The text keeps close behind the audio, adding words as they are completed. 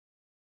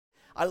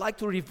I like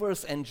to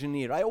reverse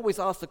engineer. I always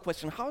ask the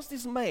question, how's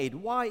this made?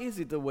 Why is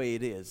it the way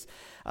it is?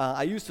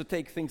 I used to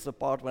take things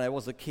apart when I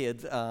was a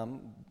kid.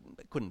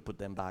 Couldn't put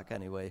them back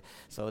anyway.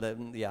 So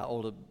then,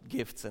 all the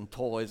gifts and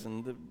toys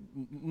and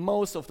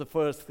most of the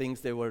first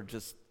things, they were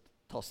just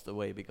tossed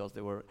away because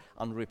they were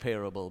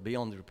unrepairable,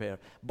 beyond repair.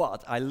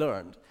 But I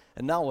learned.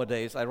 And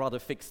nowadays, I rather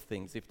fix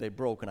things. If they're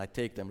broken, I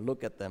take them,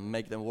 look at them,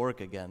 make them work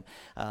again.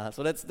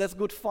 So that's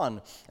good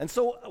fun. And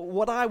so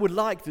what I would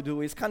like to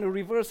do is kind of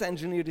reverse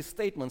engineer this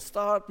statement.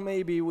 Start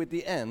maybe with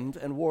the end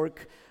and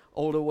work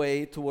all the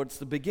way towards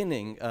the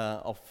beginning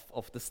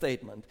of the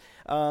statement.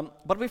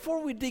 But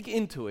before we dig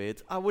into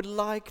it, I would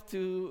like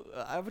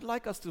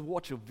us to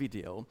watch a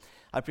video.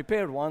 I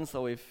prepared one,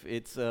 so if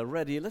it's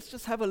ready, let's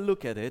just have a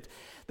look at it.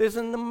 There's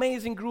an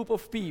amazing group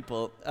of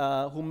people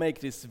who make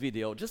this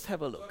video. Just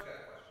have a look.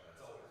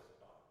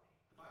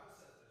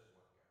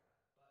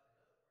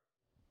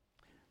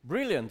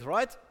 Brilliant,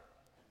 right?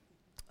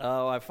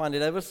 I find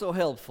it ever so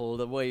helpful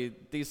the way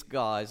these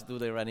guys do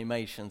their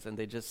animations, and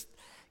they just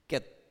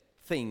get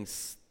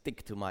things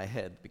stick to my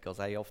head because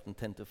I often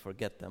tend to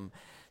forget them.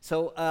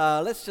 So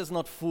let's just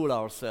not fool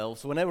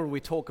ourselves. Whenever we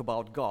talk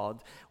about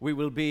God, we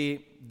will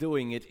be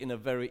doing it in a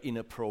very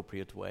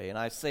inappropriate way. And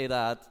I say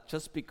that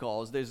just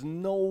because there's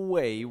no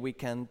way we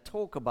can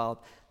talk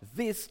about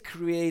this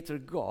Creator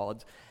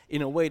God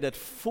in a way that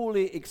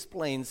fully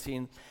explains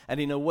Him and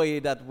in a way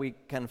that we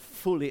can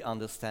fully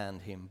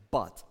understand Him.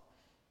 But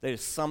there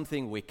is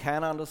something we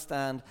can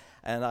understand,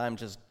 and I'm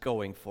just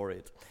going for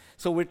it.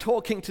 So we're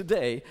talking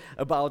today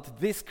about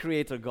this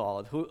Creator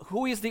God,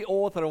 who is the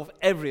author of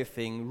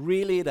everything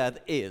really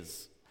that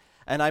is.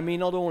 And I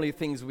mean not only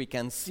things we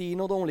can see,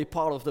 not only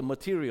part of the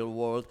material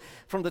world,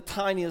 from the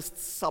tiniest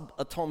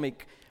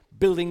subatomic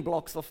building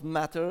blocks of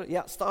matter,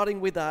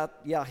 starting with that,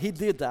 He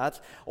did that,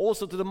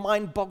 also to the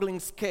mind-boggling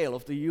scale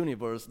of the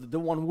universe, the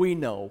one we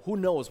know. Who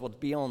knows what's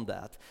beyond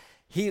that?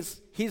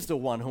 He's the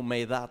one who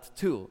made that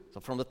too. So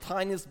from the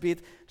tiniest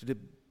bit to the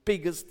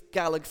biggest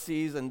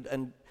galaxies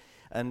and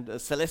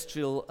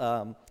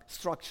celestial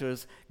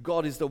structures,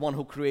 God is the one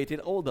who created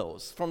all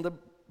those. From the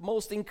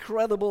most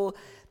incredible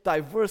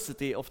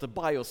diversity of the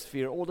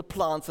biosphere, all the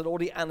plants and all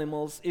the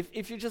animals.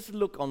 If you just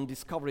look on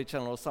Discovery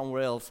Channel or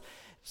somewhere else,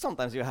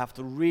 sometimes you have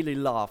to really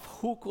laugh.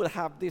 Who could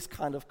have this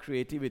kind of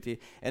creativity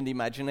and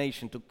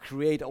imagination to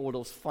create all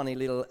those funny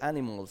little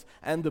animals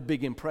and the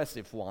big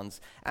impressive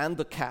ones and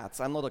the cats?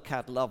 I'm not a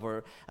cat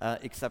lover,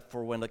 except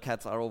for when the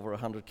cats are over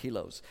 100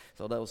 kilos.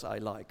 So those I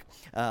like.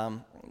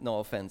 No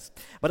offense.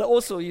 But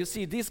also, you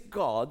see, this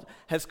God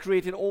has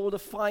created all the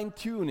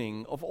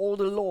fine-tuning of all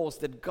the laws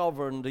that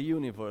govern the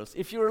universe.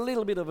 If you're a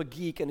little bit of a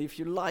geek and if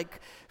you like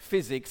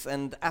physics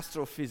and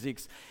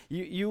astrophysics,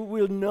 you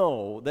will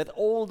know that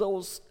all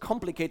those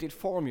complicated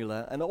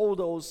formula and all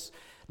those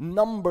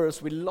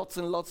numbers with lots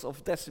and lots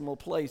of decimal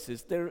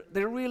places,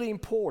 they're really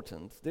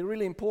important. They're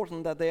really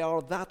important that they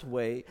are that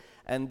way,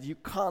 and you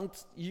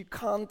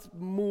can't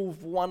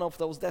move one of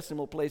those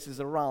decimal places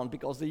around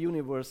because the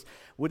universe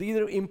would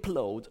either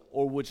implode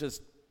or would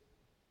just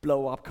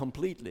blow up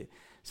completely.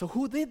 So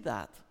who did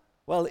that?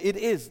 Well, it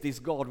is this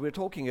God we're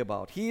talking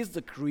about. He is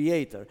the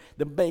creator,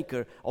 the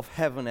maker of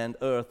heaven and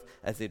earth,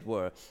 as it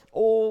were.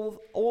 All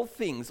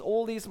things,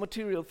 all these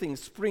material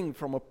things spring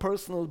from a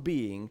personal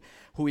being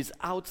who is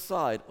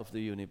outside of the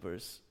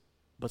universe,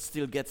 but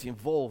still gets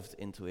involved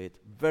into it,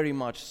 very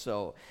much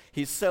so.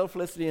 He's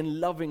selflessly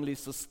and lovingly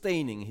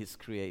sustaining his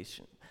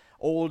creation.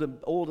 All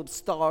the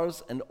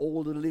stars and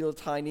all the little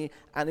tiny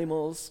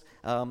animals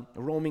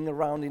roaming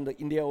around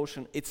in the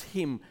ocean, it's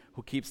Him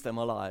who keeps them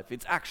alive.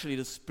 It's actually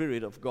the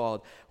Spirit of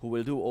God who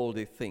will do all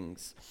these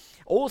things.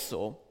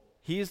 Also,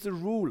 He is the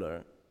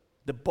ruler,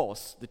 the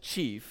boss, the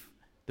chief,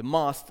 the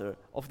master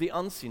of the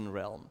unseen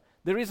realm.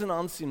 There is an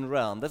unseen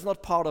realm. That's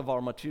not part of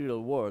our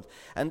material world.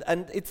 And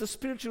it's a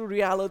spiritual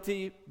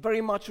reality,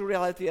 very much a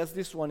reality as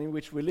this one in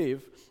which we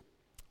live.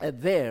 And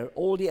there,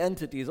 all the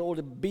entities, all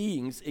the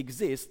beings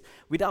exist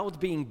without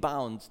being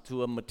bound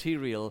to a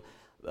material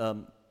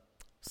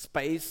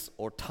space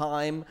or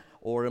time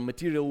or a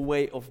material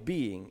way of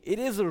being. It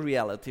is a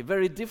reality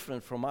very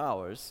different from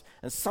ours,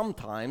 and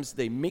sometimes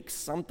they mix,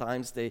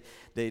 sometimes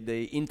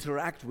they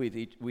interact with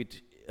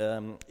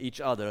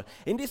each other.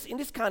 In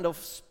this kind of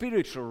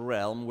spiritual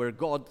realm where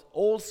God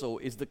also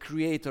is the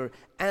creator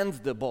and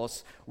the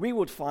boss, we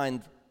would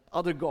find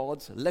other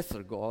gods,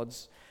 lesser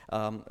gods,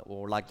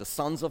 or like the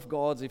sons of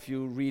gods, if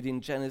you read in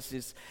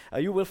Genesis.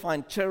 You will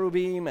find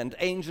cherubim and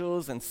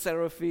angels and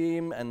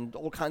seraphim and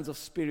all kinds of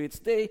spirits.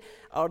 They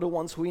are the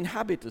ones who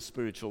inhabit the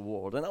spiritual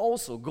world. And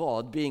also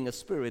God, being a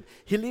spirit,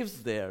 He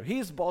lives there. He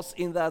is boss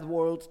in that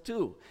world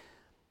too.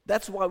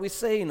 That's why we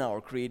say in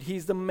our creed,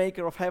 He's the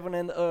maker of heaven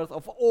and earth,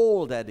 of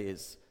all that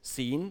is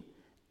seen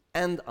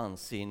and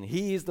unseen.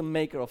 He is the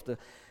maker of the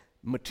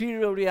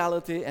material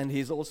reality, and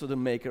He's also the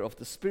maker of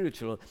the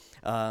spiritual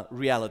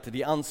reality,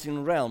 the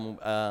unseen realm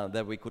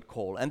that we could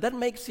call. And that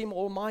makes Him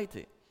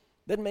almighty.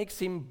 That makes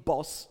Him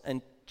boss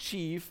and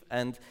chief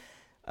and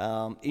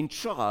in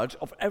charge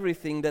of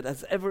everything that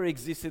has ever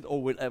existed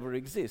or will ever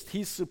exist.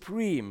 He's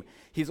supreme.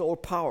 He's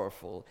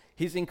all-powerful.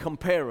 He's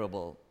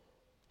incomparable.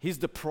 He's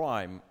the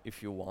prime,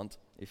 if you want,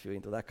 if you're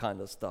into that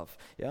kind of stuff.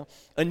 Yeah?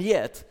 And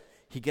yet,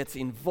 he gets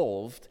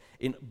involved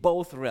in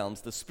both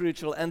realms, the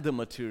spiritual and the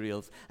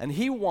materials, and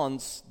he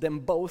wants them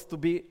both to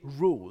be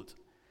ruled.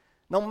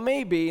 Now,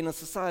 maybe in a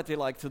society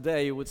like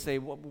today, you would say,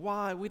 well,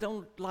 why? We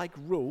don't like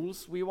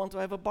rules. We want to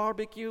have a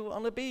barbecue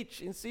on the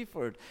beach in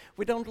Seaford.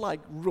 We don't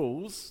like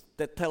rules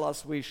that tell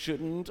us we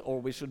shouldn't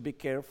or we should be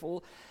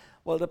careful.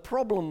 Well, the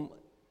problem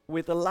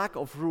with the lack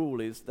of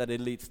rule is that it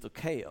leads to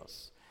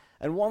chaos.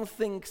 And one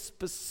thing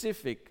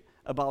specific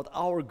about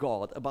our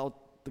God,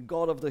 about the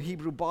God of the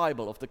Hebrew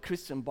Bible, of the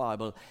Christian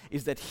Bible,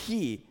 is that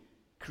he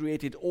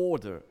created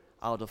order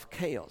out of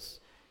chaos.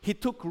 He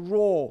took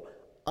raw,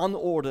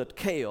 unordered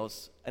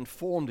chaos and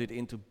formed it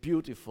into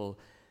beautiful,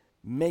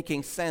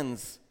 making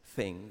sense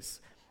things.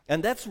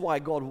 And that's why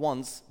God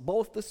wants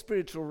both the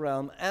spiritual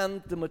realm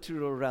and the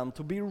material realm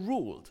to be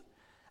ruled.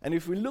 And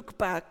if we look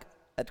back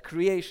at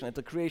creation, at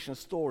the creation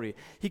story,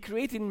 he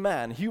created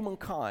man,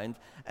 humankind,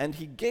 and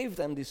he gave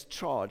them this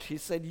charge. He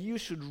said, you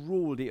should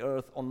rule the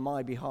earth on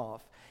my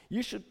behalf.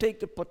 You should take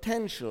the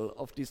potential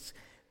of this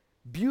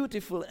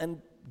beautiful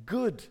and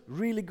good,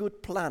 really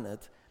good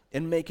planet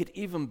and make it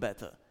even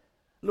better.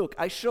 Look,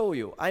 I show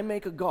you, I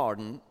make a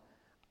garden,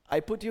 I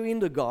put you in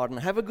the garden,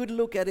 have a good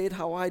look at it,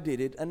 how I did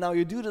it, and now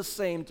you do the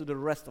same to the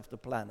rest of the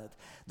planet.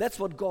 That's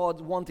what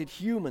God wanted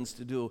humans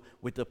to do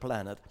with the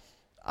planet.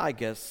 I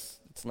guess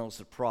it's no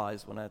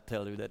surprise when I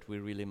tell you that we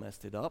really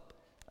messed it up,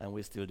 and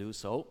we still do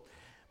so.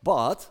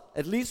 But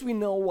at least we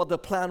know what the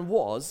plan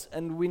was,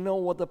 and we know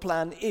what the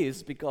plan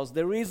is, because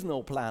there is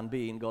no plan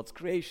B in God's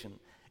creation.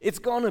 It's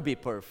going to be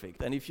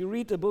perfect. And if you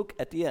read the book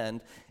at the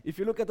end, if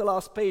you look at the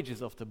last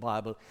pages of the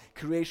Bible,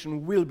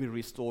 creation will be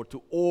restored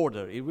to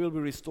order. It will be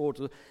restored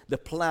to the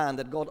plan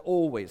that God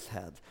always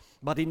had.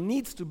 But it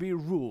needs to be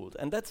ruled.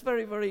 And that's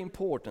very, very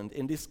important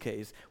in this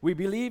case. We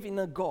believe in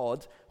a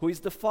God who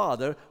is the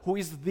Father, who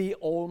is the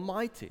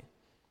Almighty.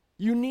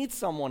 You need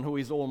someone who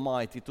is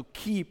almighty to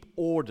keep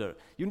order.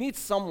 You need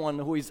someone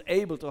who is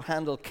able to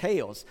handle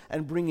chaos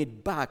and bring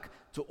it back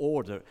to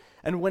order.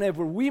 And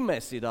whenever we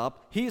mess it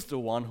up, he's the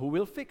one who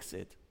will fix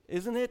it,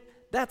 isn't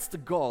it? That's the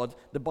God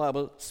the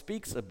Bible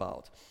speaks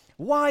about.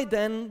 Why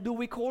then do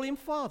we call him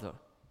Father?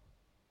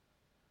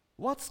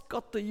 What's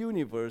got the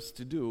universe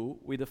to do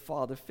with a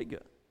father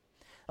figure?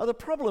 Now, the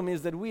problem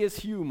is that we as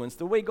humans,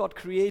 the way God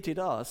created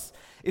us,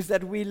 is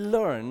that we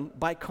learn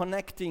by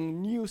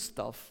connecting new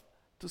stuff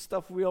to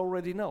stuff we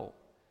already know.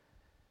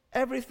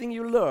 Everything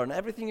you learn,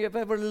 everything you have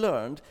ever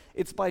learned,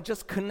 it's by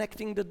just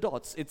connecting the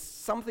dots. It's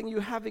something you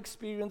have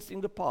experienced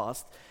in the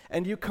past,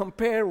 and you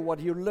compare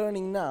what you're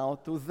learning now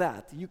to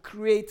that. You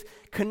create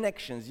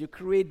connections, you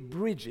create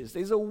bridges.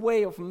 There's a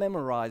way of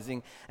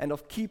memorizing and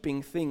of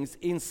keeping things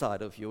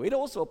inside of you. It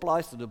also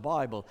applies to the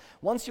Bible.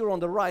 Once you're on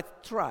the right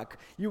track,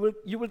 you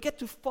will get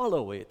to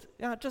follow it.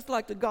 Yeah, just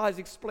like the guys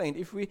explained.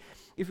 If we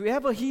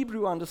have a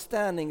Hebrew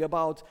understanding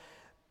about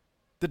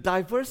the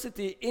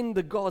diversity in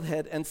the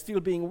Godhead and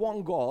still being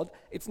one God,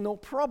 it's no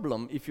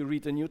problem if you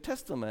read the New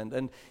Testament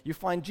and you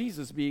find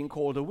Jesus being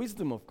called the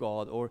wisdom of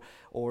God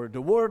or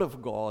the Word of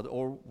God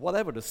or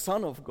whatever, the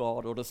Son of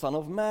God or the Son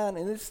of Man,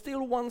 and it's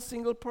still one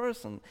single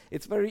person.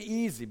 It's very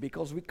easy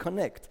because we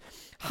connect.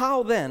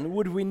 How then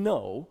could we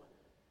know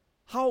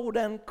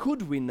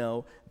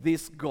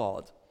this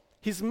God?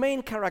 His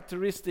main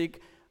characteristic,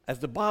 as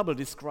the Bible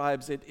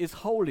describes it, is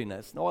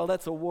holiness. Now, well,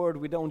 that's a word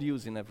we don't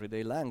use in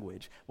everyday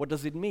language. What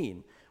does it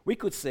mean? We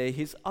could say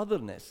his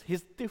otherness,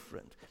 he's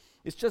different.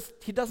 It's just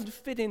he doesn't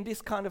fit in this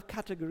kind of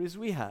categories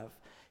we have.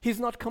 He's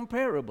not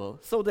comparable.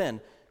 So then,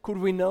 could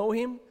we know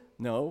him?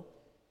 No.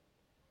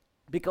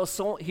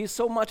 Because he's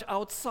so much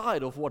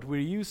outside of what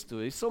we're used to.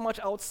 He's so much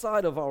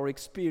outside of our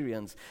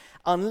experience.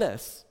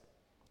 Unless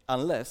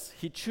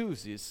he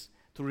chooses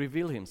to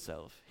reveal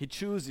himself. He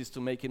chooses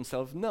to make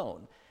himself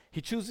known. He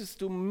chooses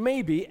to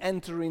maybe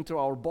enter into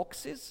our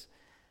boxes,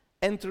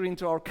 enter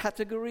into our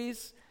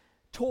categories,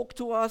 talk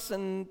to us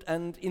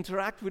and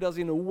interact with us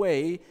in a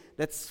way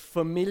that's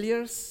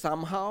familiar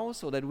somehow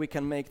so that we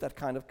can make that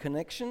kind of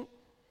connection.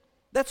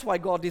 That's why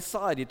God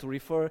decided to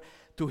refer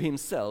to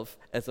himself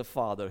as a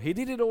father. He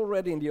did it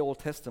already in the Old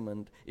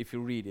Testament, if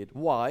you read it.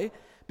 Why?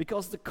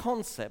 Because the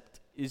concept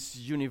is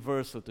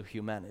universal to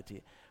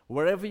humanity.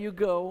 Wherever you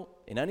go,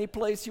 in any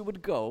place you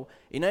would go,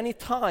 in any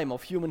time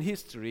of human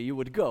history you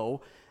would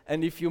go,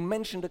 and if you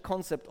mention the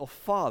concept of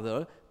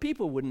father,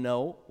 people would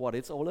know what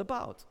it's all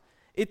about.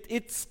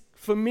 It's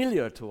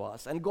familiar to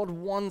us, and God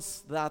wants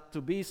that to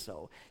be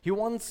so. He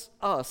wants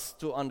us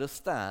to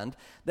understand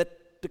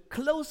that the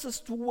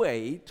closest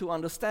way to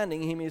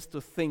understanding him is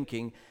to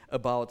thinking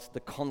about the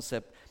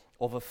concept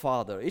of a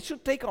father. It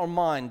should take our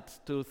mind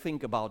to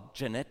think about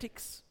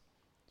genetics.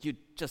 You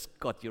just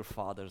got your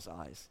father's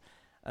eyes.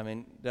 I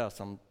mean, there are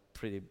some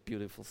pretty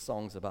beautiful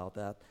songs about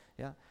that,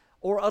 yeah?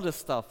 Or other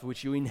stuff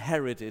which you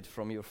inherited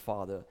from your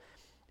father.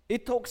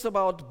 It talks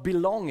about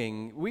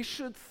belonging. We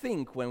should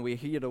think when we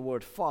hear the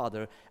word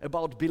father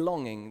about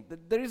belonging.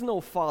 There is no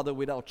father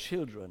without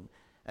children.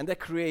 And that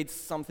creates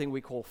something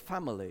we call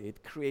family.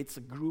 It creates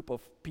a group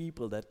of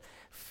people that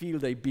feel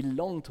they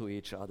belong to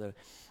each other.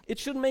 It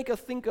should make us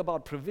think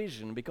about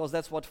provision, because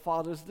that's what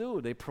fathers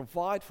do. They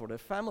provide for their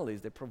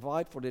families. They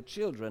provide for their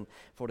children,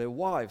 for their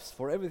wives,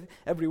 for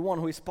everyone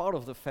who is part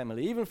of the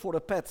family, even for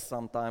the pets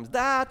sometimes.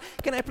 Dad,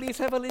 can I please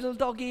have a little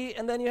doggy?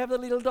 And then you have the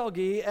little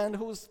doggy, and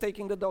who's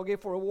taking the doggy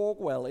for a walk?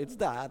 Well, it's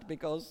Dad,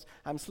 because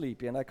I'm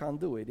sleepy and I can't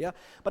do it, yeah?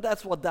 But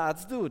that's what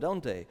dads do,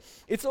 don't they?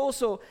 It's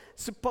also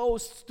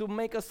supposed to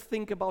make us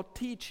think about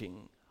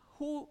teaching.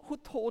 Who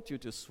taught you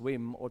to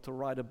swim or to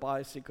ride a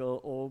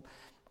bicycle or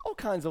all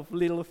kinds of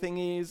little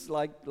thingies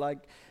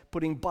like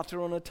putting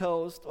butter on a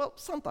toast? Well,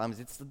 sometimes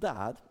it's the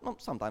dad,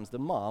 sometimes the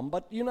mom,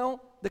 but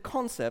the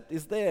concept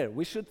is there.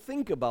 We should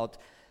think about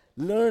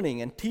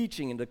learning and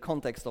teaching in the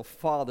context of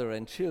father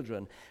and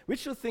children. We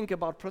should think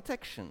about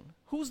protection.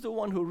 Who's the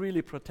one who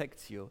really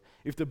protects you?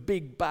 If the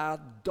big bad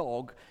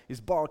dog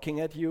is barking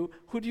at you,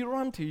 who do you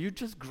run to? You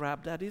just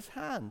grab daddy's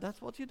hand. That's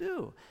what you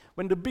do.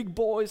 When the big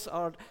boys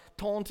are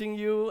taunting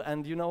you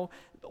and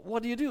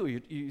what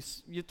do?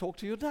 You talk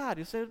to your dad.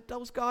 You say,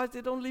 those guys, they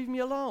don't leave me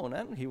alone.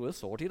 And he will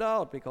sort it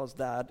out because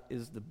dad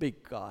is the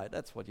big guy.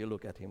 That's what you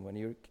look at him when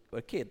you're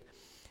a kid.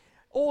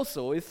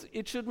 Also,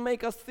 it should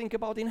make us think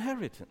about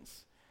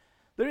inheritance.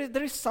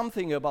 There is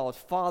something about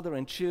father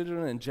and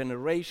children and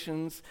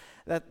generations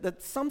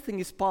that something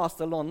is passed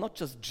along, not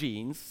just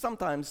genes,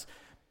 sometimes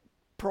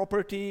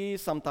property,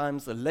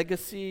 sometimes a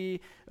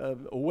legacy,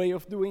 a way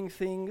of doing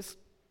things.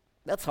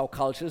 That's how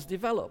cultures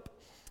develop.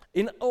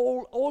 In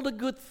all the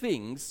good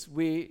things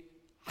we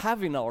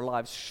have in our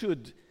lives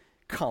should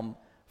come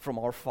from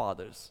our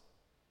fathers.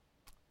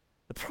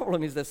 The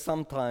problem is that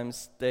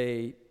sometimes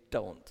they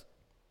don't.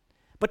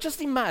 But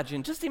just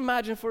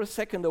imagine for a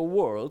second a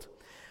world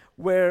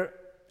where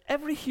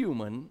every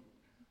human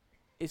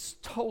is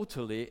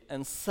totally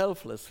and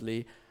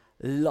selflessly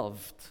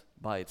loved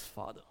by its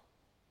father.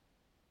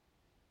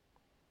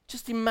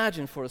 Just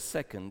imagine for a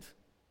second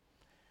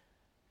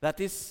that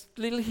this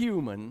little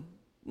human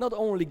not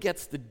only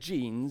gets the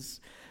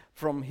genes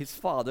from his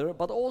father,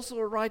 but also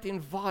a right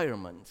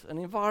environment, an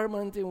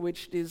environment in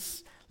which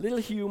this little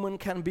human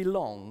can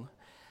belong,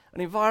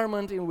 an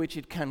environment in which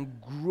it can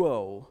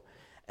grow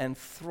and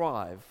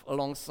thrive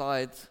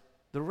alongside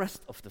the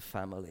rest of the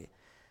family,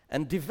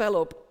 and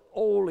develop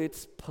all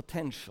its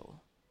potential,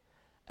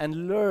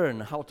 and learn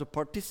how to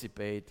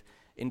participate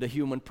in the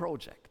human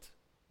project,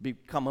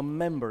 become a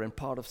member and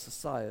part of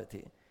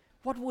society.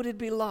 What would it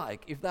be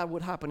like if that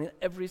would happen in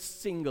every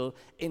single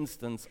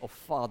instance of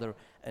father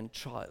and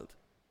child?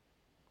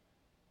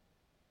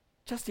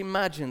 Just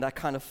imagine that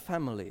kind of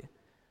family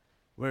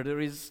where there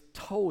is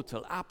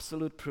total,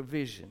 absolute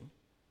provision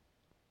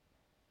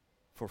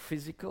for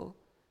physical,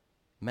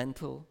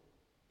 mental,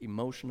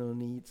 emotional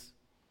needs.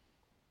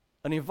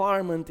 An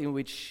environment in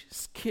which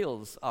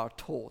skills are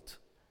taught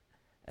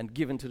and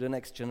given to the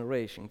next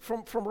generation,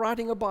 from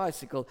riding a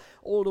bicycle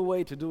all the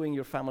way to doing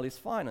your family's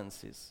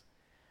finances,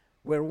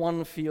 where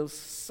one feels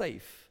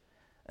safe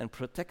and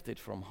protected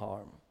from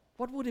harm.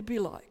 What would it be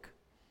like?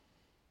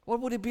 What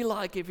would it be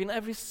like if in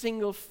every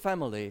single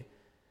family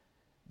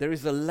there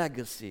is a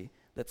legacy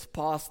that's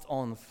passed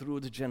on through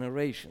the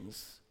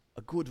generations,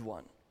 a good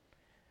one,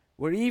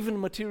 where even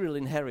material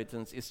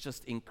inheritance is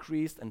just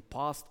increased and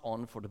passed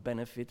on for the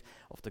benefit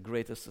of the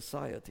greater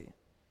society?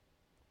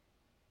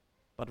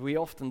 But we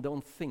often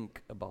don't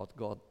think about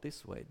God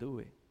this way, do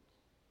we?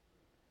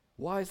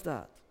 Why is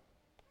that?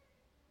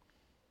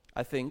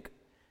 I think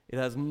it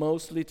has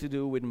mostly to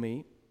do with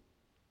me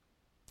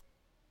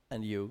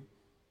and you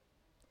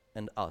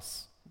and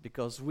us,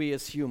 because we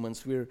as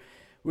humans, we're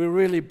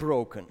really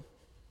broken.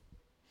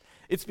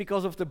 It's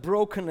because of the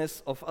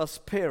brokenness of us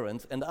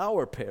parents and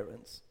our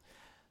parents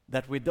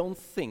that we don't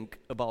think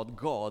about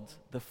God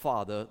the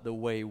Father the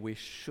way we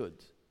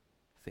should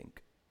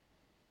think.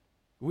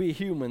 We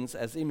humans,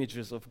 as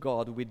images of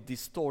God, we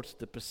distort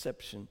the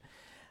perception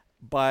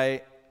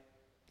by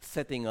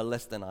setting a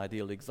less than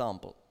ideal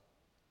example.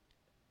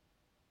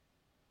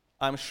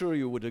 I'm sure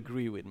you would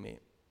agree with me,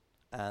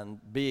 and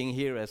being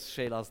here as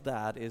Shayla's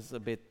dad is a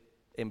bit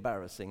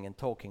embarrassing in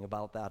talking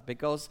about that,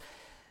 because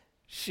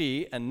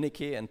she and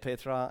Nikki and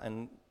Petra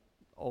and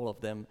all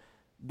of them,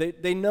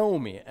 they know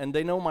me, and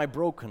they know my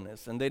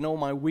brokenness, and they know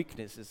my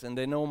weaknesses, and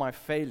they know my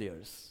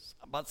failures.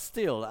 But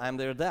still, I'm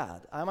their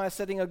dad. Am I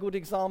setting a good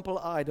example?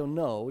 I don't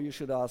know. You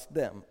should ask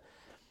them.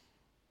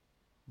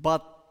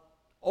 But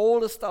all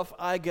the stuff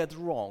I get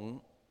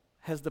wrong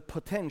has the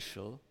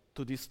potential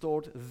to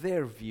distort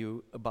their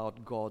view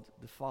about God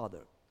the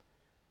Father.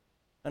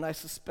 And I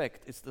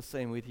suspect it's the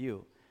same with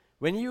you.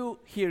 When you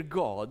hear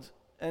God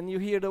and you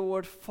hear the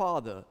word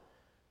Father,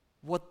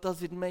 what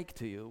does it make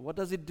to you? What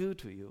does it do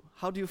to you?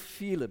 How do you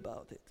feel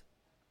about it?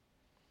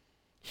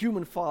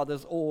 Human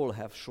fathers all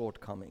have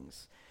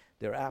shortcomings.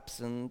 They're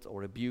absent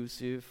or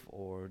abusive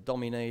or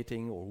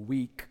dominating or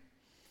weak,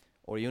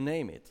 or you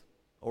name it,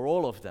 or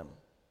all of them.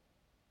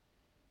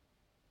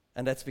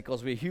 And that's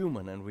because we're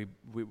human and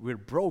we're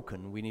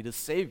broken. We need a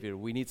savior.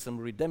 We need some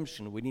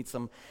redemption. We need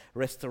some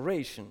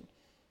restoration.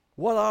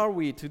 What are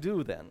we to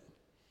do then?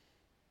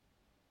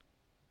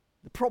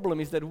 The problem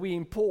is that we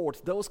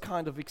import those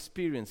kind of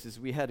experiences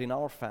we had in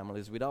our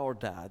families with our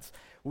dads.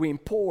 We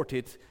import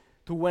it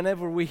to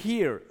whenever we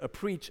hear a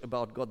preach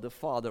about God the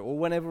Father, or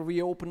whenever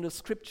we open the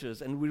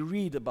scriptures and we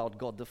read about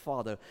God the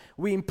Father.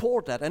 We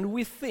import that and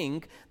we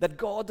think that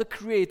God the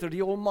Creator,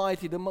 the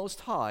Almighty, the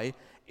Most High,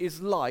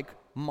 is like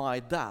my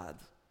dad.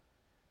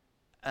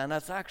 And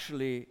that's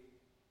actually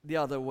the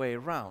other way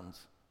around.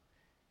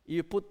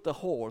 You put the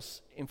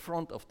horse in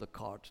front of the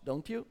cart,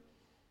 don't you?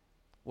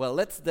 Well,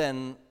 let's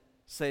then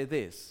say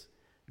this.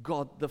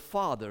 God the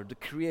Father, the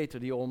Creator,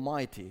 the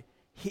Almighty,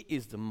 He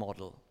is the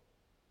model.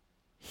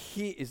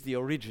 He is the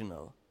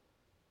original.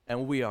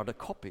 And we are the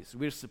copies.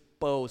 We're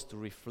supposed to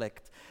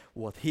reflect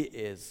what He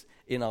is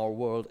in our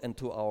world and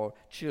to our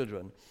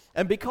children.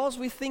 And because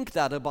we think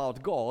that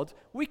about God,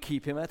 we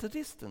keep Him at a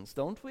distance,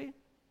 don't we?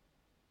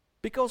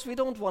 Because we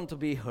don't want to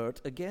be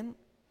hurt again.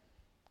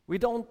 We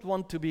don't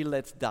want to be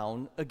let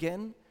down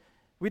again.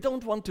 We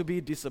don't want to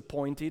be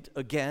disappointed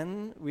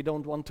again. We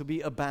don't want to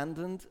be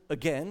abandoned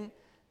again.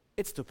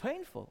 It's too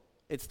painful.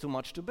 It's too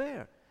much to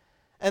bear.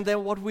 And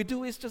then what we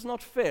do is just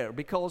not fair,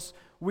 because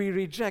we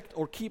reject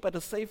or keep at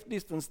a safe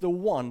distance the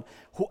one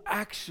who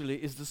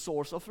actually is the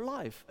source of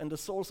life and the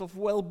source of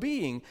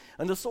well-being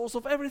and the source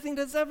of everything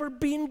that's ever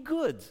been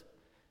good.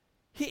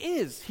 He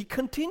is. He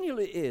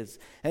continually is.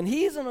 And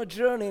He is on a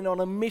journey and on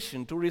a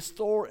mission to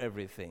restore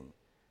everything.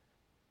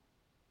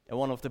 And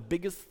one of the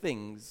biggest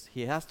things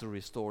He has to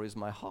restore is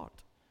my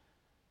heart.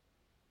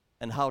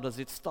 And how does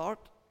it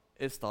start?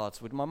 It starts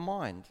with my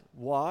mind.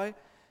 Why?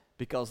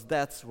 Because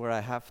that's where I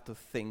have to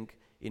think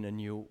in a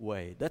new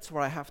way. That's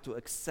where I have to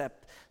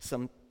accept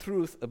some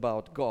truth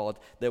about God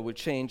that will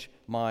change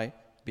my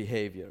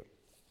behavior.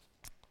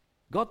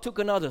 God took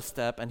another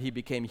step and He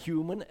became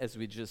human, as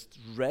we just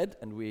read,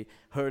 and we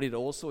heard it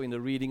also in the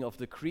reading of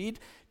the Creed.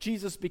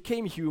 Jesus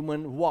became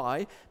human.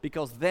 Why?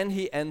 Because then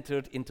He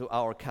entered into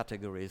our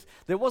categories.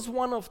 There was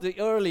one of the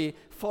early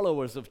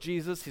followers of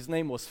Jesus. His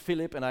name was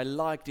Philip, and I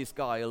liked this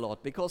guy a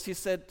lot because he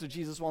said to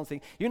Jesus one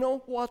thing, you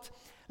know what?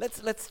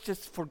 Let's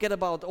just forget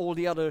about all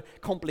the other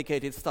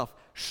complicated stuff.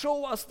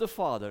 Show us the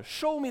Father.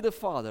 Show me the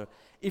Father.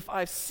 If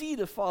I see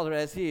the Father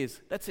as He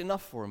is, that's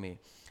enough for me.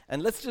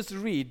 And let's just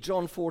read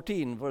John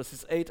 14,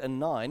 verses 8 and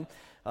 9.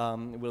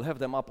 We'll have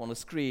them up on the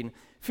screen.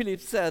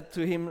 Philip said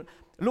to Him,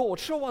 Lord,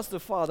 show us the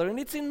Father, and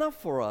it's enough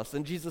for us.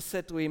 And Jesus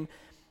said to him,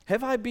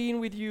 have I been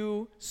with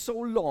you so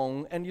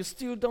long, and you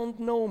still don't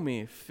know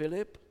me,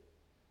 Philip?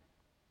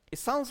 It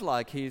sounds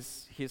like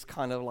he's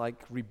kind of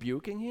like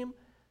rebuking him,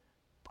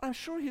 but I'm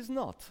sure He's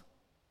not.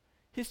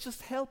 He's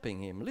just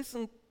helping him.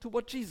 Listen to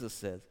what Jesus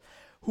says.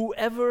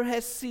 Whoever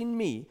has seen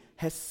me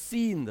has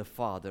seen the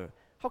Father.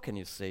 How can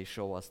you say,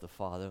 show us the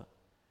Father?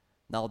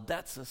 Now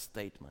that's a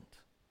statement.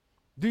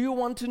 Do you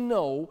want to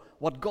know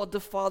what God the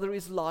Father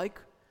is like?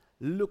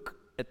 Look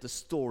at the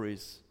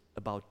stories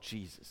about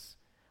Jesus.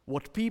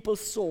 What people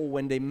saw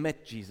when they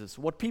met Jesus.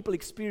 What people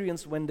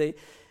experienced when they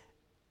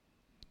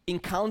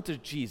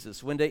encountered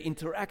Jesus, when they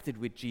interacted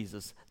with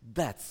Jesus.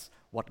 That's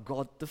what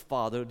God the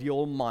Father, the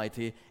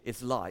Almighty,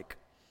 is like.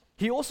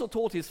 He also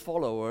taught His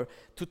follower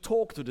to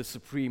talk to the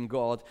Supreme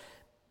God,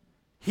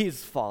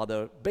 His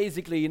Father,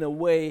 basically in a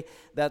way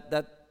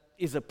that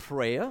is a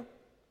prayer,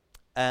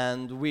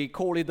 and we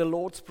call it the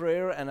Lord's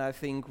Prayer, and I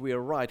think we are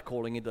right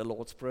calling it the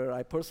Lord's Prayer.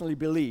 I personally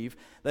believe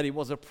that it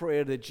was a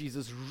prayer that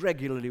Jesus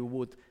regularly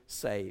would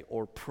say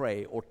or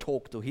pray or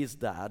talk to His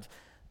dad,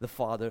 the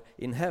Father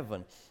in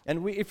heaven.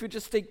 And if you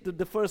just take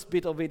the first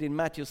bit of it in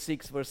Matthew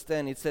 6, verse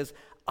 10, it says,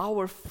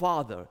 Our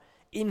Father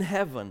in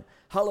heaven,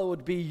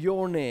 hallowed be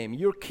your name.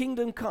 Your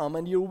kingdom come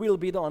and your will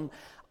be done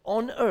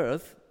on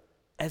earth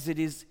as it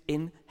is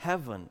in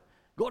heaven.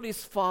 God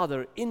is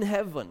Father in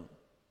heaven,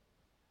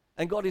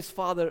 and God is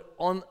Father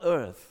on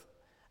earth.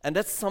 And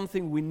that's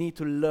something we need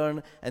to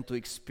learn and to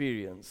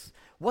experience.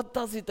 What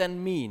does it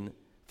then mean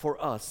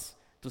for us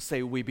to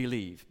say we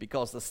believe?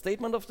 Because the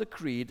statement of the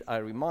Creed, I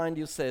remind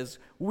you, says,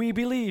 we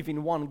believe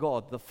in one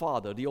God, the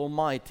Father, the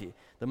Almighty,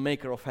 the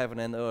maker of heaven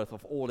and earth,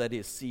 of all that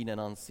is seen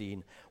and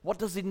unseen. What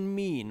does it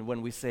mean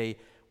when we say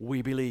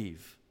we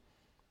believe?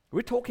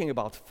 We're talking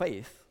about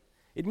faith.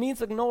 It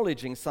means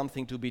acknowledging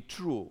something to be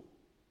true.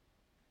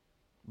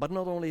 But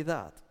not only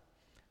that,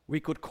 we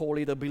could call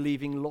it a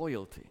believing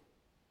loyalty.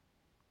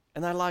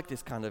 And I like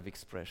this kind of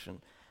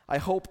expression. I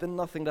hope that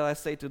nothing that I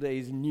say today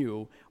is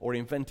new or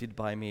invented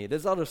by me.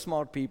 There's other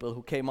smart people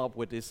who came up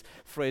with this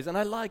phrase, and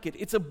I like it.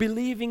 It's a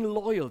believing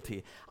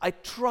loyalty. I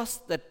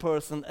trust that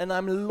person, and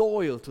I'm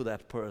loyal to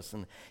that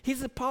person.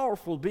 He's a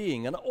powerful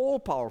being, an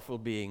all-powerful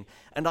being,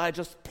 and I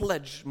just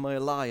pledge my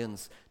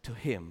allegiance to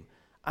Him.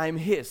 I'm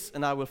His,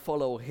 and I will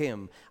follow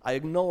Him. I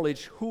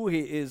acknowledge who He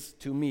is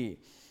to me.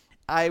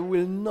 I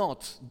will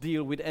not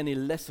deal with any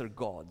lesser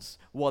gods,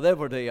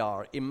 whatever they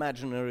are,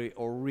 imaginary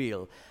or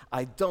real.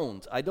 I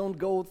don't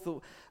go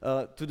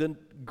to the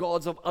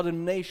gods of other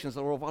nations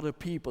or of other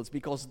peoples,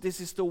 because this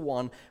is the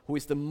one who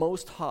is the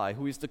Most High,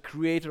 who is the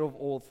creator of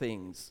all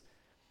things.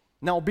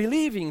 Now,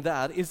 believing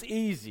that is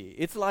easy.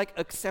 It's like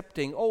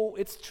accepting, oh,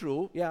 it's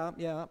true,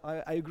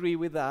 I agree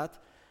with that.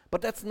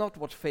 But that's not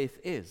what faith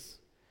is.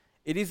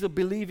 It is a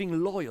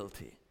believing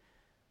loyalty.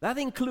 That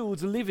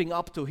includes living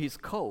up to his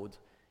code.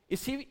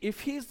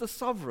 If he is the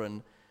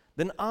sovereign,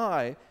 then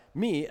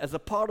me, as a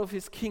part of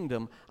his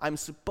kingdom, I'm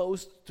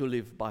supposed to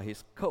live by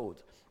his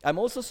code. I'm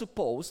also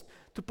supposed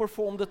to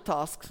perform the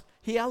tasks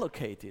he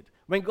allocated.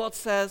 When God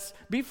says,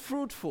 be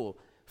fruitful,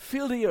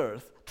 fill the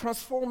earth,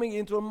 transforming it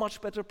into a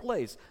much better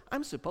place,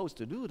 I'm supposed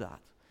to do that.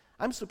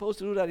 I'm supposed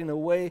to do that in a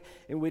way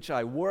in which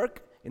I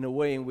work, in a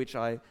way in which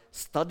I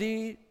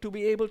study to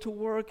be able to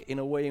work, in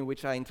a way in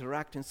which I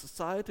interact in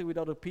society with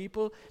other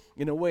people,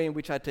 in a way in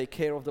which I take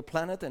care of the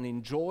planet and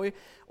enjoy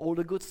all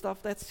the good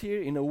stuff that's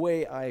here, in a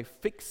way I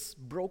fix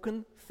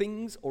broken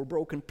things or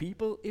broken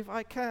people if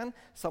I can.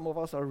 Some of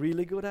us are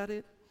really good at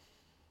it.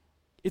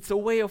 It's a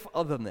way of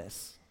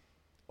otherness,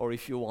 or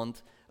if you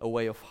want, a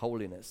way of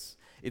holiness.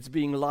 It's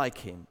being like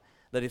him,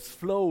 that is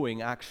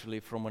flowing actually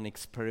from an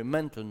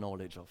experimental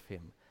knowledge of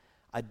him.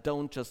 I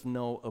don't just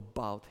know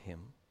about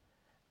him,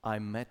 I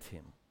met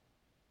him.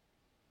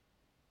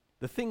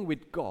 The thing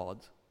with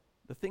God,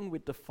 the thing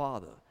with the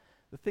Father,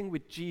 the thing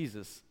with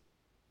Jesus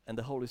and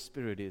the Holy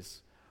Spirit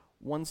is,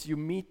 once you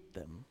meet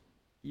them,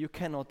 you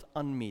cannot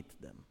unmeet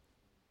them.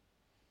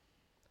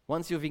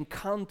 Once you've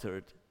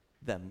encountered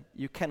them,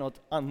 you cannot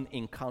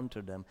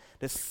unencounter them.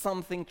 There's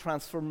something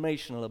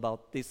transformational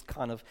about this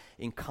kind of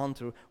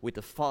encounter with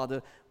the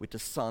Father, with the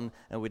Son,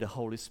 and with the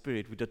Holy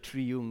Spirit, with the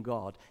triune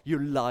God. Your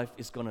life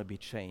is going to be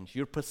changed.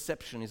 Your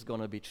perception is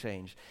going to be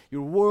changed.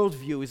 Your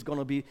worldview is going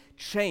to be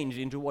changed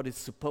into what it's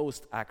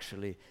supposed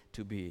actually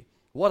to be.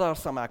 What are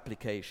some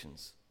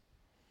applications?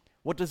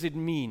 What does it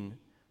mean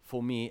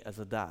for me as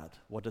a dad?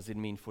 What does it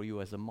mean for you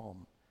as a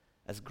mom?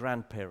 As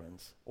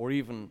grandparents, or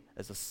even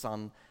as a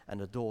son and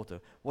a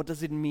daughter? What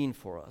does it mean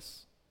for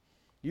us?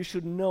 You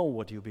should know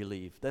what you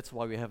believe. That's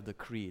why we have the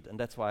creed, and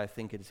that's why I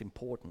think it is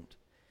important.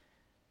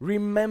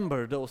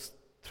 Remember those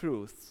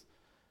truths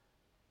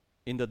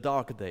in the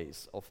dark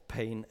days of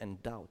pain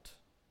and doubt.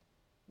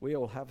 We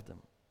all have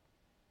them.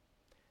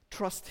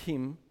 Trust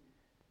him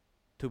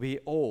to be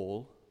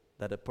all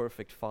that a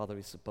perfect father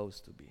is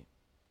supposed to be.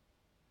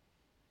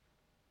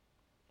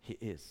 He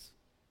is.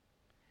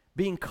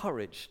 Be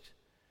encouraged,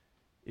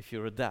 if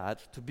you're a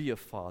dad, to be a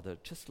father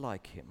just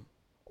like him,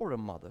 or a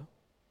mother,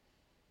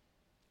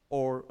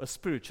 or a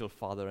spiritual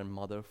father and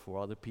mother for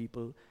other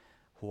people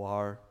who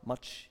are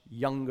much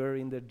younger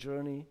in their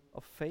journey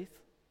of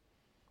faith.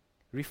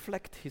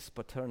 Reflect his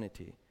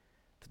paternity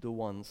to the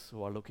ones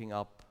who are looking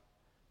up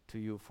to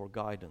you for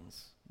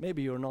guidance.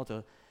 Maybe you're not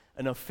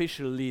an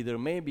official leader,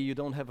 maybe you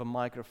don't have a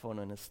microphone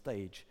and a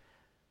stage,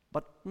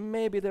 but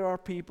maybe there are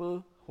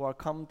people who are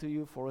come to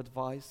you for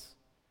advice.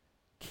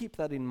 Keep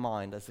that in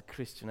mind as a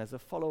Christian, as a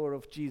follower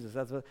of Jesus,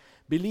 as a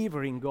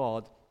believer in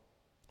God.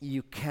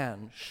 You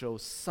can show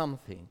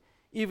something.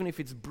 Even if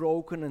it's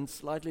broken and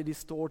slightly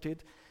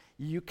distorted,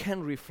 you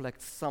can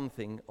reflect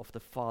something of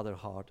the Father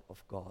heart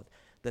of God.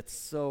 That's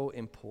so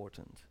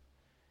important.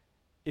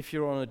 If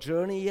you're on a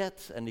journey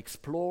yet and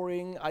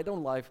exploring, I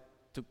don't like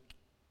to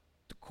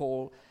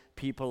call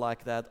people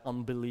like that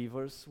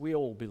unbelievers. We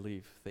all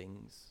believe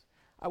things.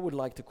 I would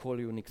like to call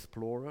you an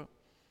explorer.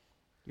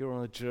 You're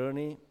on a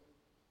journey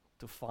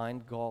to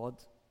find God,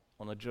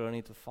 on a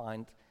journey to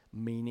find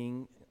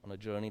meaning, on a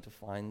journey to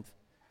find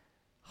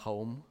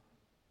home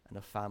and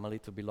a family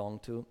to belong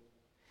to.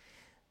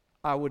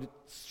 I would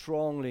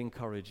strongly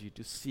encourage you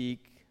to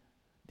seek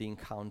the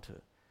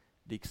encounter,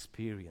 the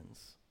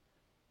experience,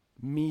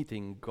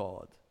 meeting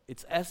God.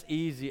 It's as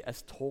easy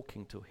as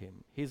talking to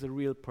him. He's a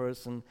real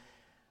person.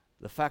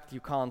 The fact you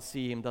can't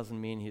see him doesn't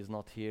mean he's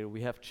not here.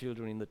 We have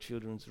children in the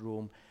children's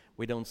room.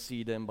 We don't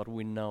see them, but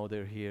we know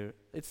they're here.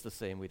 It's the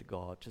same with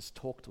God. Just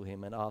talk to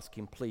him and ask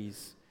him,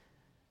 please,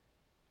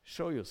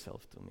 show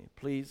yourself to me.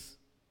 Please,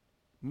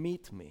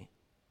 meet me.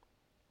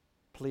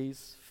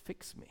 Please,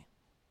 fix me.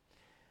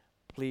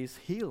 Please,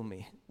 heal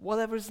me.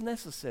 Whatever is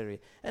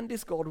necessary. And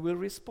this God will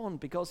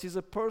respond because he's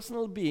a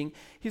personal being.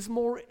 He's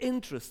more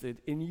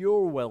interested in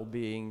your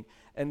well-being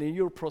and in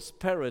your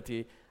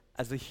prosperity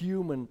as a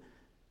human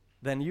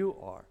than you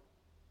are.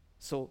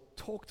 So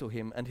talk to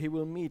him and he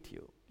will meet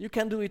you. You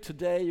can do it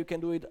today, you can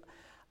do it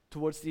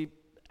towards the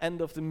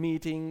end of the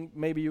meeting.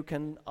 Maybe you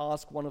can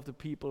ask one of the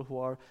people who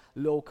are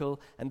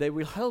local and they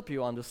will help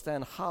you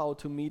understand how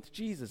to meet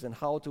Jesus and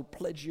how to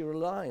pledge your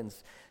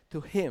alliance to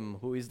him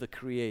who is the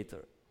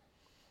creator.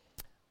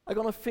 I'm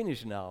going to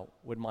finish now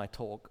with my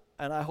talk,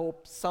 and I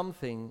hope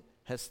something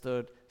has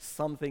stirred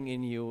something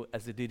in you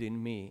as it did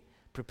in me.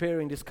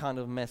 Preparing this kind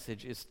of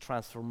message is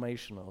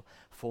transformational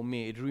for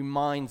me. It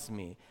reminds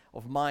me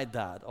of my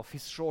dad, of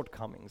his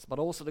shortcomings, but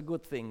also the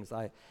good things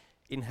I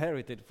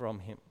inherited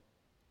from him.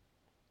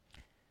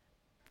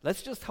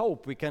 Let's just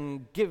hope we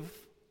can give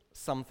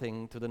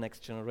something to the next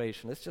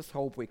generation. Let's just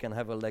hope we can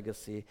have a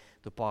legacy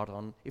to part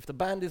on. If the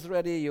band is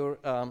ready,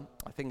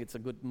 I think it's a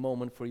good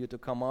moment for you to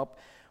come up.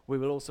 We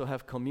will also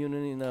have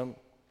communion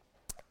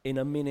in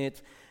a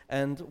minute.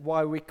 And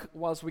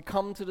whilst we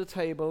come to the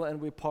table and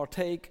we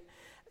partake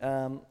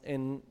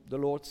in the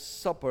Lord's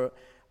Supper,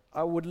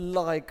 I would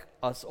like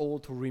us all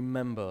to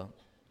remember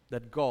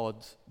that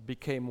God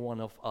became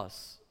one of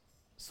us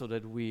so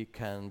that we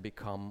can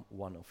become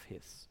one of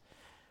His.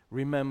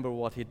 Remember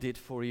what He did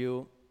for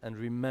you, and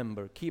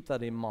remember, keep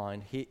that in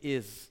mind, He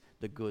is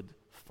the good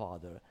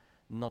Father,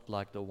 not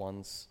like the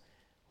ones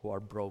who are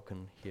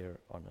broken here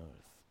on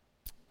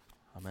earth.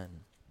 Amen.